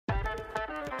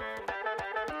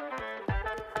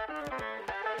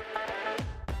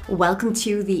Welcome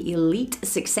to the Elite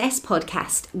Success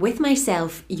Podcast with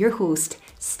myself, your host,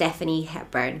 Stephanie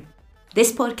Hepburn.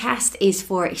 This podcast is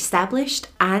for established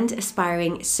and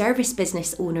aspiring service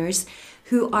business owners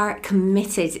who are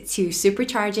committed to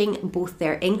supercharging both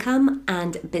their income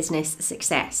and business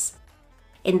success.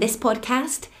 In this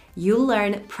podcast, you'll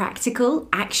learn practical,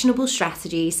 actionable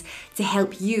strategies to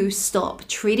help you stop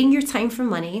trading your time for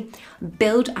money,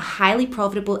 build a highly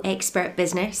profitable expert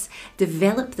business,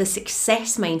 develop the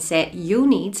success mindset you'll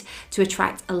need to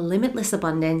attract a limitless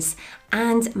abundance,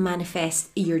 and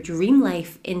manifest your dream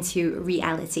life into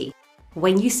reality.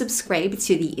 When you subscribe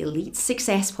to the Elite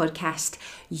Success Podcast,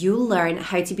 you'll learn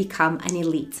how to become an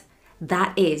elite.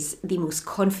 That is the most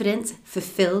confident,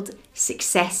 fulfilled,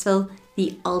 successful,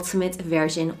 the ultimate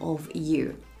version of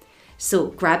you. So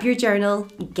grab your journal,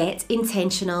 get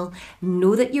intentional,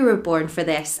 know that you were born for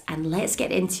this, and let's get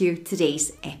into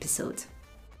today's episode.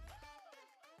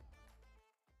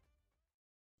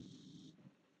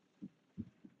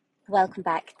 Welcome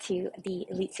back to the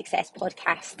Elite Success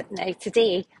Podcast. Now,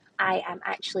 today I am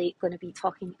actually going to be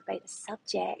talking about a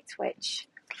subject which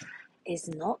is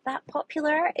not that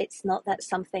popular. It's not that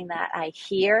something that I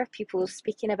hear people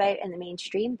speaking about in the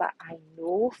mainstream, but I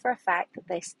know for a fact that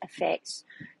this affects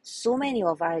so many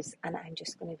of us, and I'm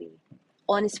just going to be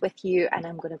honest with you, and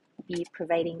I'm going to be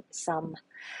providing some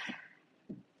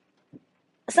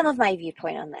of my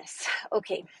viewpoint on this.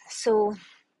 Okay, so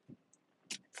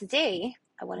today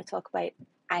I want to talk about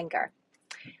anger.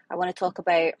 I want to talk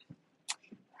about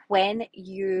when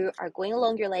you are going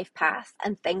along your life path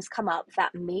and things come up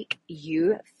that make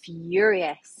you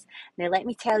furious. Now, let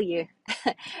me tell you,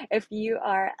 if you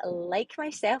are like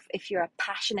myself, if you're a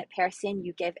passionate person,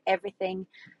 you give everything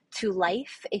to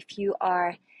life, if you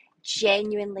are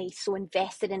genuinely so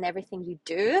invested in everything you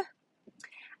do,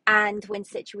 and when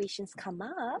situations come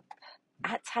up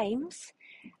at times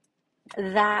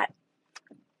that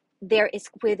there is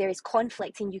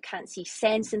conflict and you can't see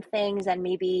sense in things and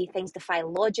maybe things defy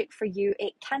logic for you,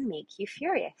 it can make you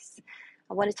furious.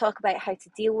 I want to talk about how to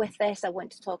deal with this. I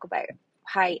want to talk about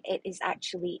how it is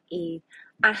actually an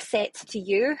asset to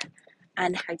you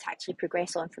and how to actually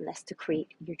progress on from this to create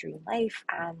your dream life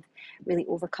and really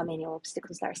overcome any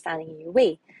obstacles that are standing in your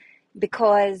way.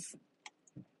 Because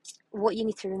what you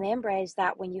need to remember is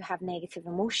that when you have negative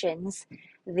emotions,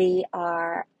 they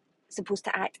are supposed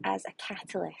to act as a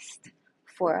catalyst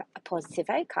for a positive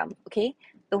outcome. Okay,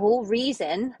 the whole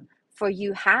reason for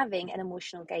you having an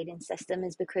emotional guidance system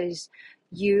is because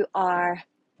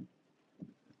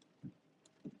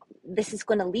this is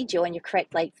going to lead you on your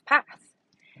correct life path,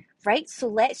 right? So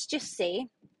let's just say,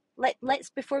 let's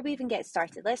before we even get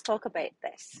started, let's talk about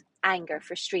this: anger,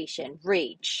 frustration,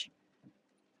 rage.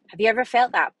 Have you ever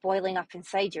felt that boiling up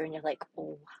inside you and you're like,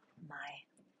 oh my,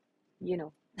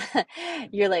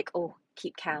 you're like, oh,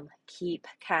 keep calm.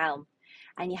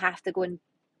 And you have to go and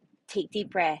take deep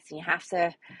breaths and you have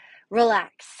to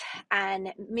relax.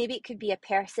 And maybe it could be a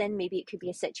person, maybe it could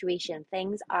be a situation.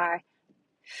 Things are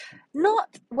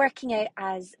not working out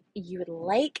as you would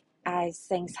like, as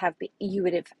things you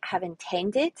would have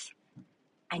intended,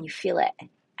 and you feel it.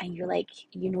 And you're like,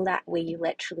 that way you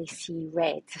literally see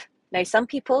red. Now, some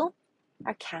people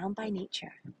are calm by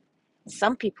nature.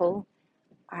 Some people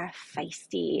are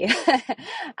feisty.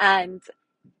 And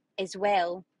as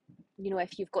well,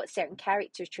 if you've got certain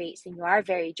character traits and you are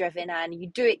very driven and you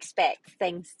do expect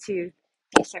things to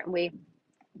be a certain way,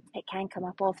 it can come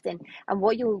up often. And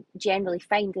what you'll generally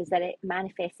find is that it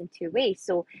manifests in two ways.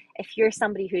 So if you're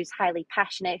somebody who's highly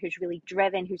passionate, who's really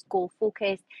driven, who's goal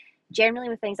focused, generally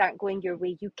when things aren't going your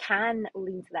way, you can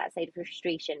lean to that side of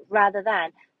frustration rather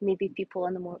than maybe people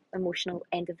on the more emotional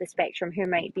end of the spectrum who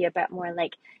might be a bit more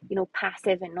like,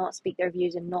 passive and not speak their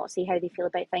views and not say how they feel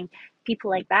about things. People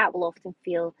like that will often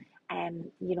feel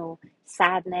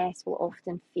sadness, will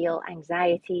often feel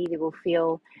anxiety. They will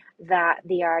feel that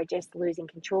they are just losing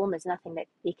control and there's nothing that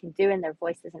they can do and their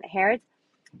voice isn't heard.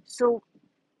 So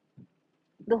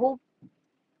the whole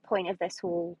point of this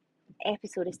whole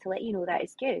episode is to let you know that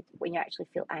it's good when you actually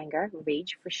feel anger,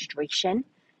 rage, frustration.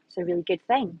 It's a really good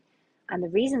thing. And the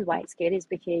reason why it's good is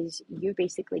because you're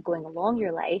basically going along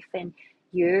your life and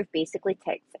you've basically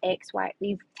ticked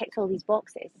you've ticked all these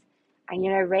boxes and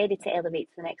you're now ready to elevate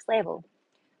to the next level.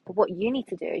 But what you need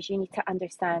to do is you need to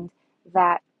understand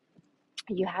that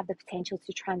you have the potential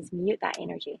to transmute that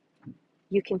energy.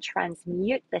 You can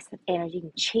transmute this energy, you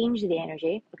can change the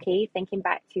energy, okay? Thinking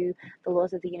back to the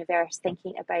laws of the universe,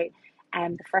 thinking about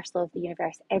the first law of the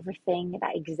universe, everything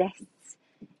that exists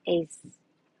is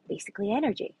basically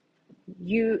energy.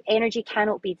 Energy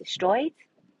cannot be destroyed.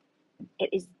 It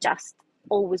is just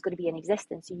always going to be in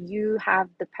existence. You have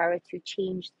the power to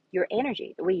change your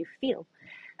energy, the way you feel.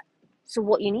 So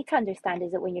what you need to understand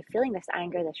is that when you're feeling this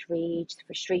anger, this rage,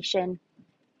 frustration,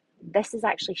 this is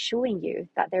actually showing you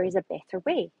that there is a better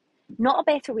way. Not a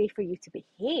better way for you to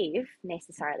behave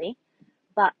necessarily,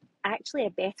 but actually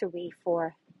a better way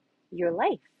for your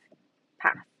life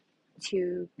path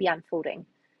to be unfolding.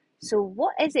 So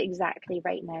what is it exactly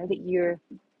right now that you're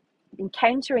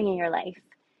encountering in your life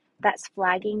that's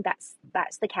flagging,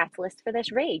 that's the catalyst for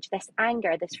this rage, this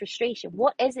anger, this frustration?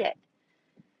 What is it?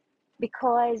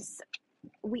 Because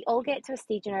we all get to a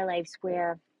stage in our lives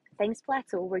where things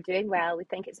plateau, we're doing well, we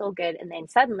think it's all good, and then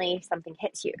suddenly something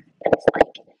hits you. And it's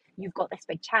like you've got this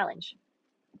big challenge.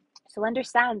 So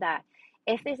understand that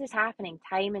if this is happening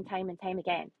time and time and time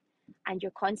again, and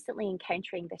you're constantly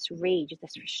encountering this rage,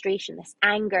 this frustration, this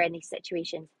anger in these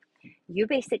situations, you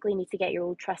basically need to get your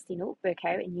old trusty notebook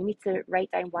out and you need to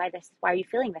write down why are you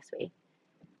feeling this way?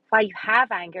 Why you have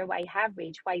anger, why you have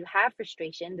rage, why you have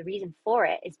frustration. The reason for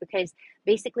it is because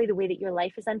basically the way that your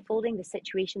life is unfolding, the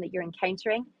situation that you're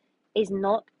encountering, is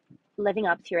not living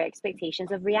up to your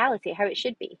expectations of reality, how it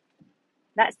should be.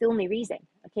 That's the only reason,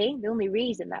 okay? The only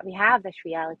reason that we have this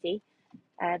reality,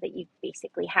 that you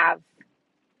basically have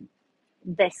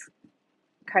this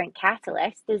current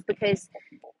catalyst, is because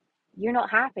you're not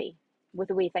happy with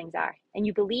the way things are and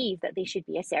you believe that they should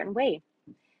be a certain way.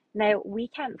 Now, we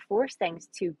can't force things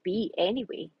to be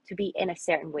anyway, to be in a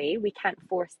certain way. We can't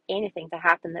force anything to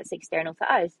happen that's external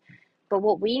to us. But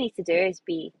what we need to do is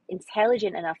be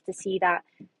intelligent enough to see that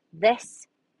this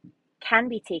can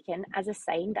be taken as a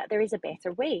sign that there is a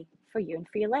better way for you and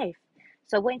for your life.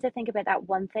 So I want you to think about that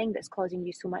one thing that's causing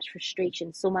you so much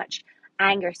frustration, so much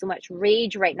anger, so much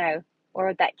rage right now,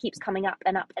 or that keeps coming up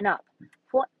and up and up.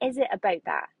 What is it about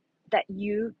that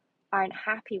you aren't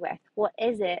happy with? What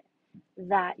is it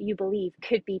that you believe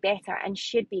could be better and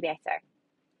should be better?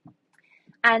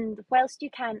 And whilst you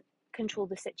can't control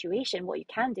the situation, what you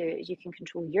can do is you can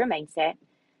control your mindset.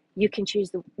 You can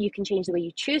change the way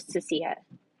you choose to see it,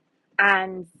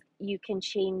 and you can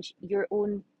change your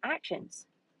own actions.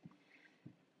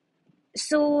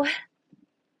 So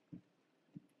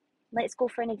let's go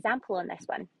for an example on this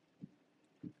one.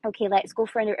 Okay, let's go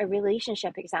for a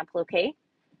relationship example, okay?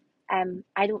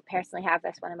 I don't personally have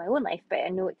this one in my own life, but I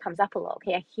know it comes up a lot,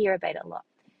 okay? I hear about it a lot.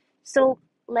 So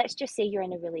let's just say you're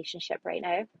in a relationship right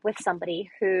now with somebody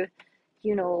who,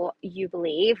 you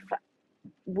believe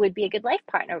would be a good life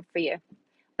partner for you.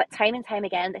 But time and time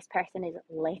again, this person is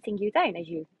letting you down as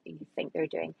you think they're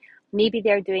doing. Maybe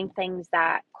they're doing things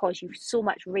that cause you so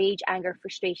much rage, anger,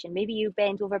 frustration. Maybe you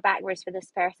bend over backwards for this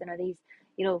person or these,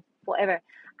 whatever.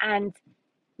 And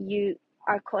you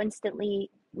are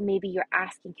constantly, maybe you're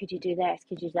asking, could you do this?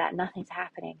 Could you do that? Nothing's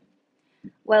happening.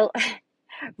 Well,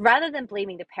 rather than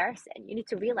blaming the person, you need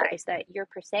to realize that your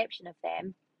perception of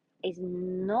them is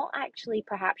not actually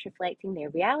perhaps reflecting their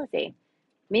reality.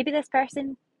 Maybe this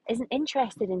person isn't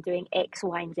interested in doing X,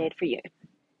 Y, and Z for you.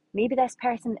 Maybe this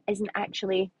person isn't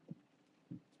actually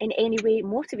in any way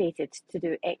motivated to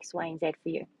do X, Y, and Z for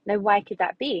you. Now, why could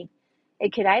that be?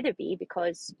 It could either be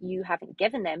because you haven't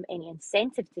given them any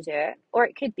incentive to do it, or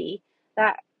it could be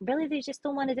that really they just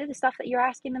don't want to do the stuff that you're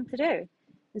asking them to do.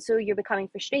 And so you're becoming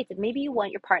frustrated. Maybe you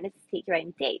want your partner to take you out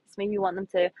on dates. Maybe you want them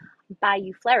to buy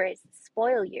you flowers,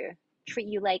 spoil you, treat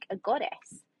you like a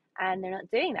goddess, and they're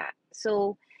not doing that.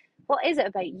 So what is it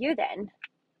about you then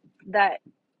that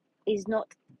is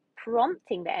not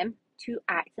prompting them to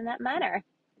act in that manner?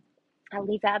 I'll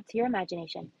leave that up to your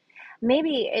imagination.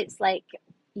 Maybe it's like,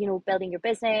 building your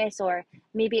business, or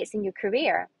maybe it's in your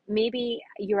career. Maybe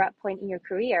you're at a point in your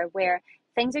career where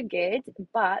things are good,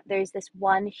 but there's this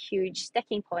one huge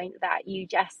sticking point that you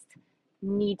just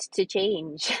need to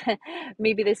change.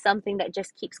 Maybe there's something that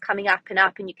just keeps coming up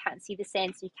and you can't see the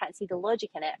sense, you can't see the logic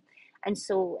in it. And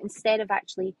so instead of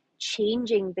actually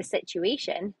changing the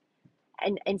situation,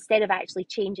 and instead of actually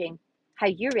changing how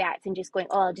you react and just going,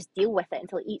 oh, I'll just deal with it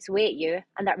until it eats away at you,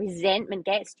 and that resentment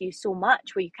gets to you so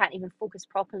much where you can't even focus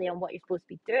properly on what you're supposed to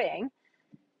be doing,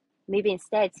 maybe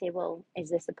instead say, well, is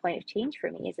this a point of change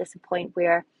for me? Is this a point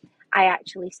where I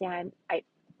actually say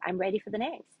I'm ready for the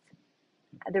next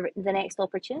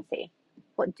opportunity?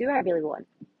 What do I really want?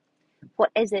 What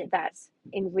is it that's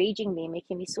enraging me,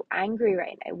 making me so angry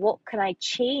right now? What can I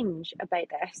change about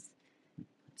this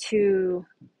to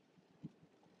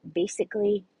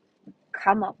basically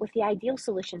come up with the ideal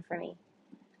solution for me?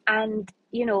 And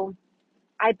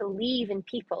I believe in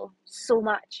people so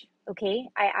much, okay?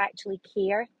 I actually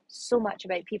care so much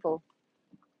about people,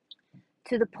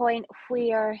 to the point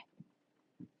where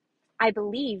I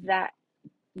believe that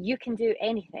you can do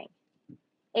anything.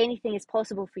 anything is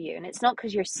possible for you. And it's not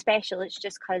because you're special, it's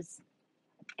just because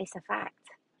it's a fact.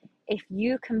 If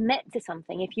you commit to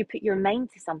something, if you put your mind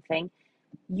to something,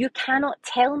 you cannot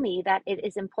tell me that it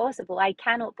is impossible. I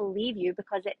cannot believe you,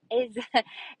 because it is.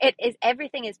 It is.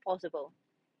 Everything is possible.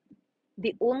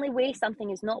 The only way something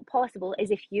is not possible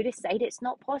is if you decide it's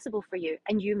not possible for you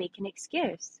and you make an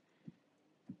excuse.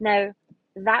 Now,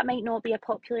 that might not be a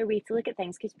popular way to look at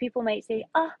things, because people might say,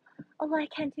 well, I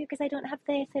can't do it because I don't have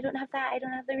this, I don't have that, I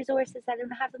don't have the resources, I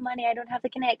don't have the money, I don't have the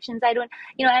connections, I don't,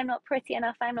 I'm not pretty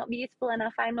enough, I'm not beautiful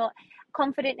enough, I'm not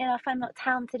confident enough, I'm not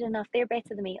talented enough, they're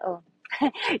better than me. Oh,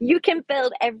 you can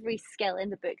build every skill in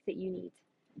the book that you need.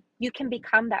 You can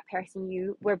become that person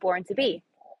you were born to be.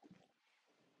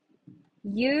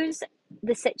 Use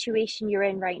the situation you're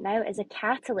in right now as a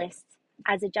catalyst,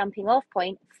 as a jumping off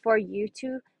point for you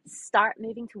to start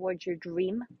moving towards your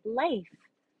dream life.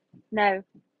 Now,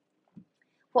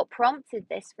 what prompted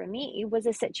this for me was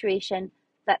a situation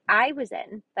that I was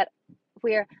in,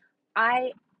 where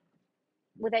I,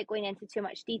 without going into too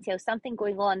much detail, something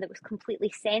going on that was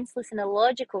completely senseless and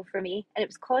illogical for me, and it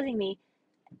was causing me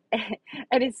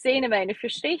an insane amount of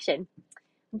frustration.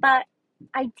 But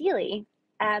ideally,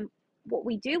 what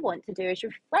we do want to do is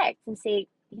reflect and say,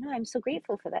 I'm so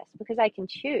grateful for this, because I can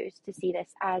choose to see this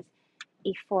as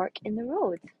a fork in the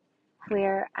road,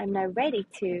 where I'm now ready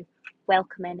to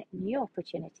welcome in new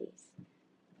opportunities,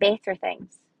 better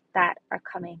things that are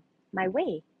coming my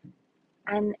way,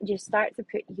 and just start to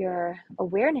put your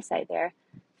awareness out there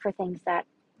for things that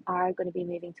are going to be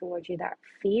moving towards you, that are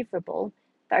favorable,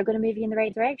 that are going to move you in the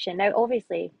right direction. Now,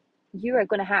 obviously, you are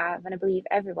going to have, and I believe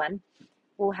everyone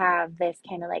will have, this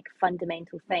kind of like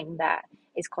fundamental thing that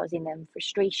is causing them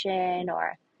frustration,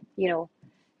 or,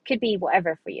 could be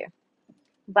whatever for you.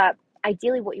 But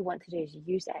ideally, what you want to do is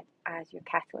use it as your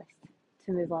catalyst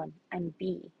to move on and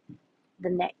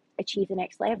achieve the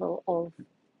next level of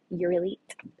your elite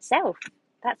self.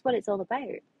 That's what it's all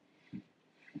about.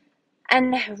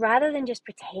 And rather than just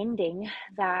pretending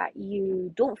that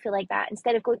you don't feel like that,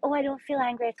 instead of going, oh, I don't feel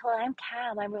angry at all, I'm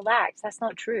calm, I'm relaxed, that's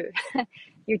not true.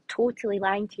 You're totally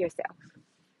lying to yourself.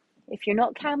 If you're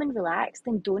not calm and relaxed,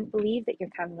 then don't believe that you're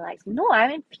calm and relaxed. No,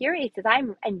 I'm infuriated,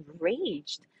 I'm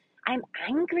enraged, I'm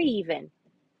angry even.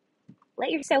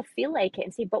 Let yourself feel like it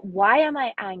and say, but why am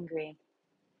I angry?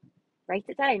 Write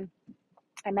it down.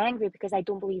 I'm angry because I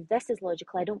don't believe this is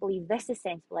logical, I don't believe this is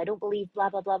sensible, I don't believe blah,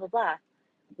 blah, blah, blah, blah.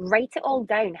 Write it all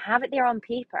down, have it there on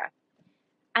paper.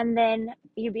 And then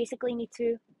you basically need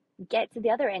to get to the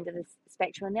other end of the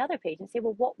spectrum on the other page and say,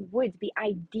 well, what would be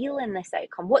ideal in this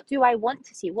outcome? What do I want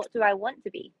to see? What do I want to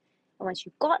be? And once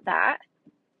you've got that,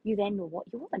 you then know what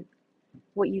you want.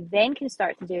 What you then can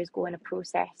start to do is go in a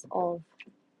process of,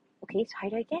 okay, so how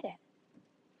do I get it?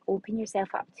 Open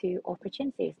yourself up to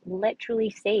opportunities. Literally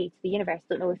say to the universe,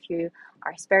 don't know if you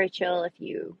are spiritual, if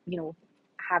you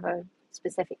have a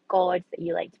specific God that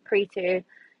you like to pray to,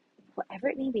 whatever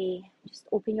it may be, just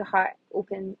open your heart,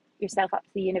 open yourself up to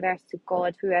the universe, to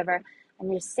God, whoever,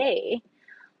 and just say,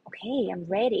 okay, I'm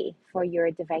ready for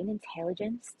your divine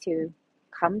intelligence to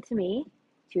come to me,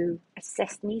 to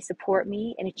assist me, support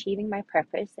me in achieving my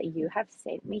purpose that you have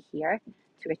sent me here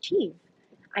to achieve.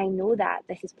 I know that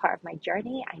this is part of my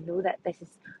journey. I know that this is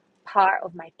part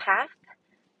of my path,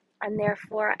 and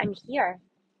therefore I'm here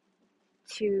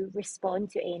to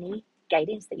respond to any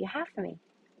guidance that you have for me.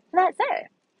 And that's it.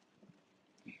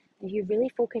 If you really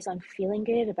focus on feeling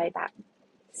good about that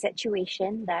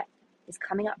situation that is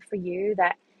coming up for you,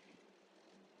 that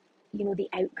the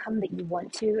outcome that you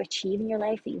want to achieve in your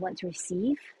life, that you want to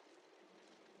receive,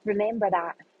 remember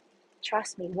that.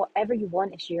 Trust me, whatever you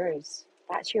want is yours.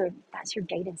 That's your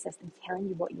guidance system telling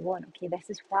you what you want. Okay, this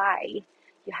is why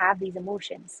you have these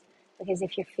emotions. Because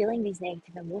if you're feeling these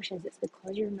negative emotions, it's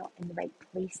because you're not in the right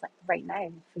place right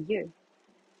now for you.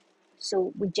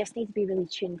 So we just need to be really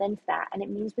tuned into that, and it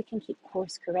means we can keep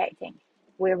course correcting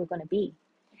where we're going to be.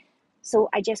 So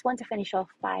I just want to finish off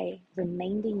by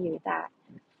reminding you that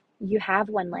you have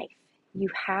one life. You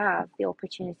have the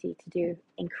opportunity to do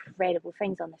incredible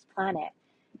things on this planet.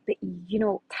 But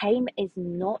time is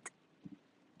not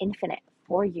infinite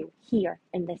for you here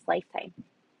in this lifetime.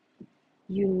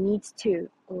 You need to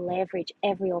leverage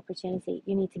every opportunity.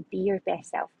 You need to be your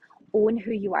best self. Own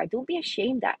who you are. Don't be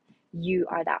ashamed that you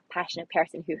are that passionate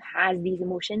person who has these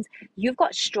emotions. You've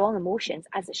got strong emotions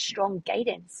as a strong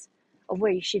guidance of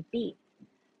where you should be.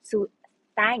 So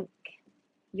thank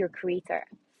your creator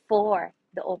for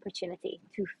the opportunity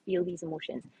to feel these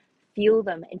emotions. Feel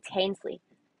them intensely.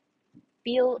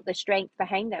 Feel the strength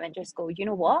behind them and just go, you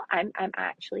know what? I'm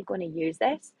actually going to use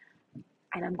this,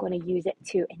 and I'm going to use it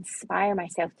to inspire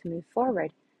myself to move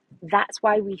forward. That's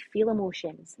why we feel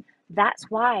emotions. That's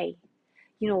why,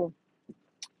 you know,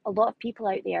 a lot of people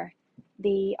out there,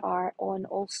 they are on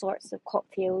all sorts of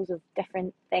cocktails of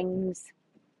different things,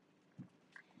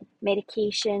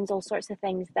 medications, all sorts of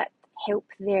things that help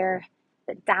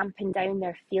that dampen down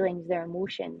their feelings, their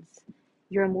emotions.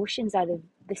 Your emotions are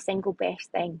the single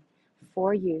best thing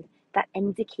for you that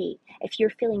indicate if you're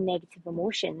feeling negative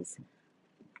emotions.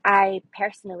 I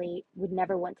personally would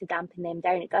never want to dampen them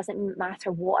down. It doesn't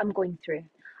matter what I'm going through.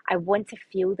 I want to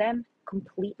feel them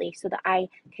completely so that I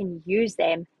can use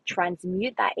them,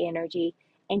 transmute that energy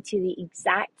into the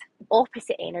exact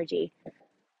opposite energy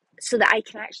so that I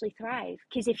can actually thrive.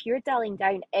 Because if you're dulling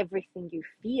down everything you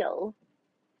feel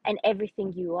and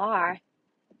everything you are,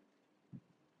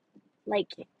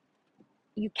 like,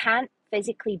 you can't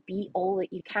physically be all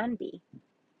that you can be.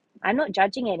 I'm not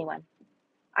judging anyone.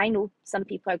 I know some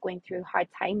people are going through hard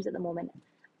times at the moment,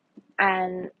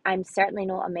 and I'm certainly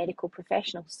not a medical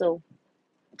professional, so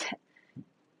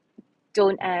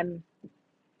don't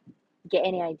get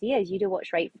any ideas. You do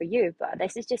what's right for you, but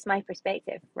this is just my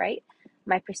perspective, right?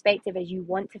 My perspective is you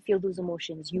want to feel those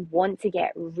emotions. You want to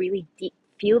get really deep,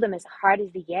 feel them as hard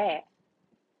as they get,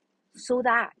 so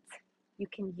that you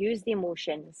can use the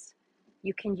emotions,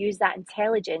 you can use that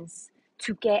intelligence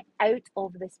to get out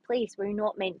of this place where you're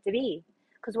not meant to be.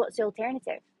 Because what's the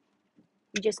alternative?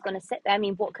 You're just going to sit there. I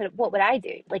mean, what would I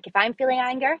do? Like, if I'm feeling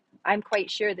anger, I'm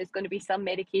quite sure there's going to be some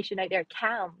medication out there,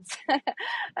 calms.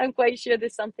 I'm quite sure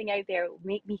there's something out there that will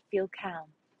make me feel calm.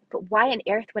 But why on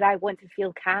earth would I want to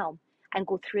feel calm and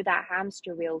go through that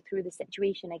hamster wheel, through the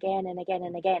situation again and again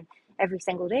and again every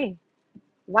single day?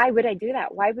 Why would I do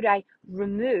that? Why would I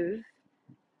remove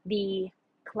the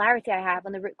clarity I have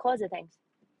on the root cause of things?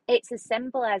 It's as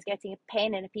simple as getting a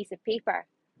pen and a piece of paper,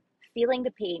 feeling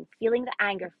the pain, feeling the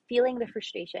anger, feeling the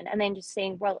frustration, and then just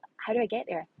saying, well, how do I get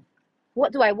there?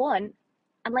 What do I want?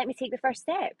 And let me take the first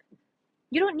step.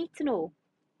 You don't need to know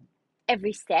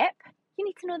every step. You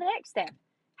need to know the next step.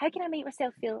 How can I make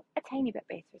myself feel a tiny bit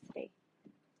better today?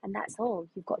 And that's all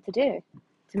you've got to do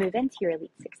to move into your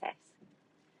elite success.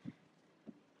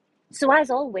 So as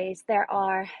always, there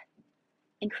are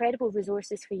incredible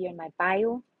resources for you in my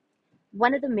bio.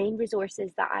 One of the main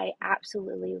resources that I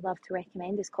absolutely love to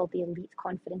recommend is called the Elite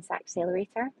Confidence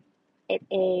Accelerator. It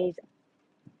is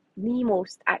the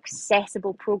most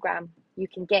accessible program you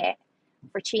can get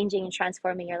for changing and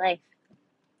transforming your life.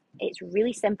 It's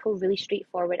really simple, really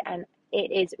straightforward, and it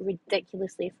is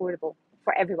ridiculously affordable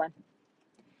for everyone.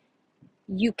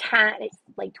 It's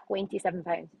like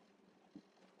 £27,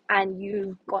 and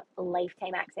you've got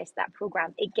lifetime access to that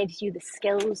program. It gives you the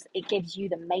skills, it gives you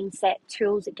the mindset,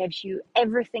 tools, it gives you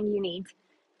everything you need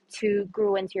to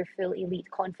grow into your full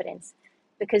elite confidence.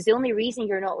 Because the only reason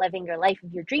you're not living your life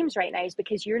of your dreams right now is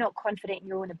because you're not confident in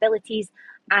your own abilities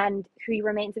and who you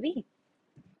were meant to be.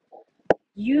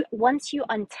 Once you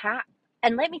untap,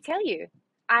 and let me tell you,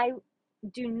 I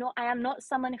am not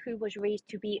someone who was raised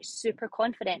to be super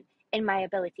confident in my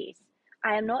abilities.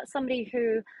 I am not somebody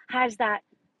who has that,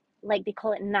 like they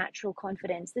call it, natural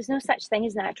confidence. There's no such thing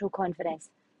as natural confidence.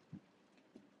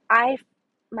 My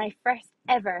first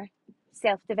ever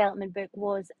self-development book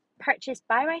was purchased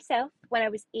by myself when I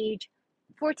was age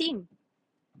 14.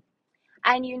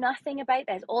 I knew nothing about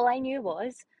this. All I knew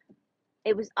was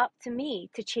it was up to me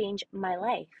to change my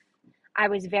life. I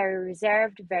was very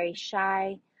reserved, very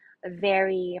shy,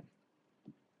 very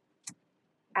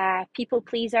people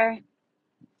pleaser.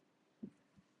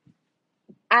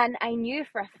 And I knew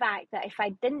for a fact that if I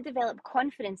didn't develop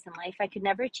confidence in life, I could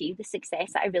never achieve the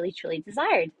success that I really truly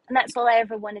desired. And that's all I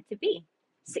ever wanted to be.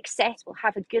 Successful,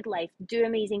 have a good life, do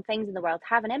amazing things in the world,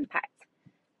 have an impact.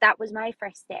 That was my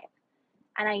first step.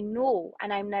 And I know,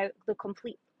 and I'm now the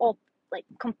completely,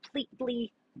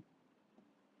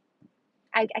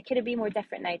 I couldn't be more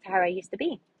different now to how I used to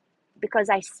be, because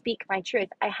I speak my truth.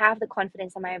 I have the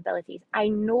confidence in my abilities. I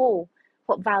know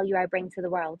what value I bring to the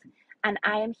world, and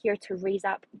I am here to raise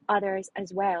up others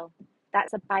as well.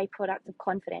 That's a byproduct of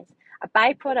confidence. A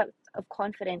byproduct of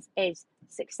confidence is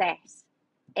success,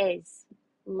 is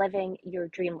living your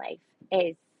dream life,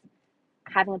 is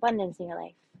having abundance in your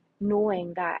life,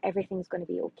 knowing that everything's going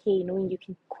to be okay, knowing you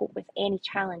can cope with any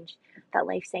challenge that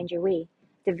life sends your way,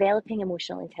 developing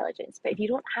emotional intelligence. But if you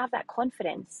don't have that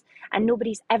confidence and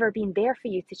nobody's ever been there for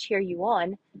you to cheer you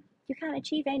on, you can't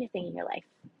achieve anything in your life.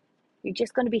 You're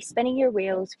just going to be spinning your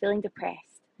wheels, feeling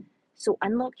depressed. So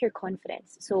unlock your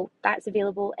confidence. So that's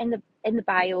available in the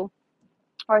bio,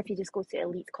 or if you just go to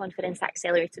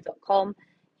eliteconfidenceaccelerator.com,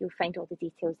 you'll find all the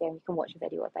details there and you can watch a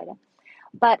video about it.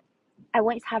 But I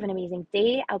want you to have an amazing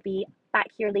day. I'll be back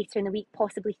here later in the week,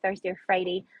 possibly Thursday or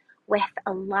Friday, with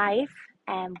a live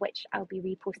which I'll be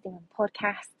reposting on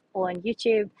podcasts on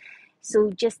YouTube.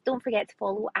 So just don't forget to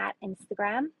follow at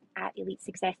Instagram at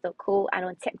elitesuccess.co and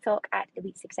on TikTok at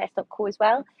elitesuccess.co as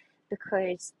well,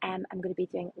 because I'm going to be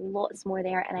doing lots more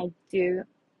there, and I do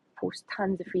post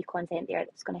tons of free content there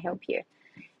that's going to help you.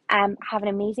 Have an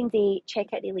amazing day.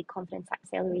 Check out the Elite Confidence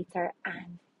Accelerator,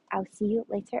 and I'll see you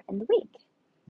later in the week.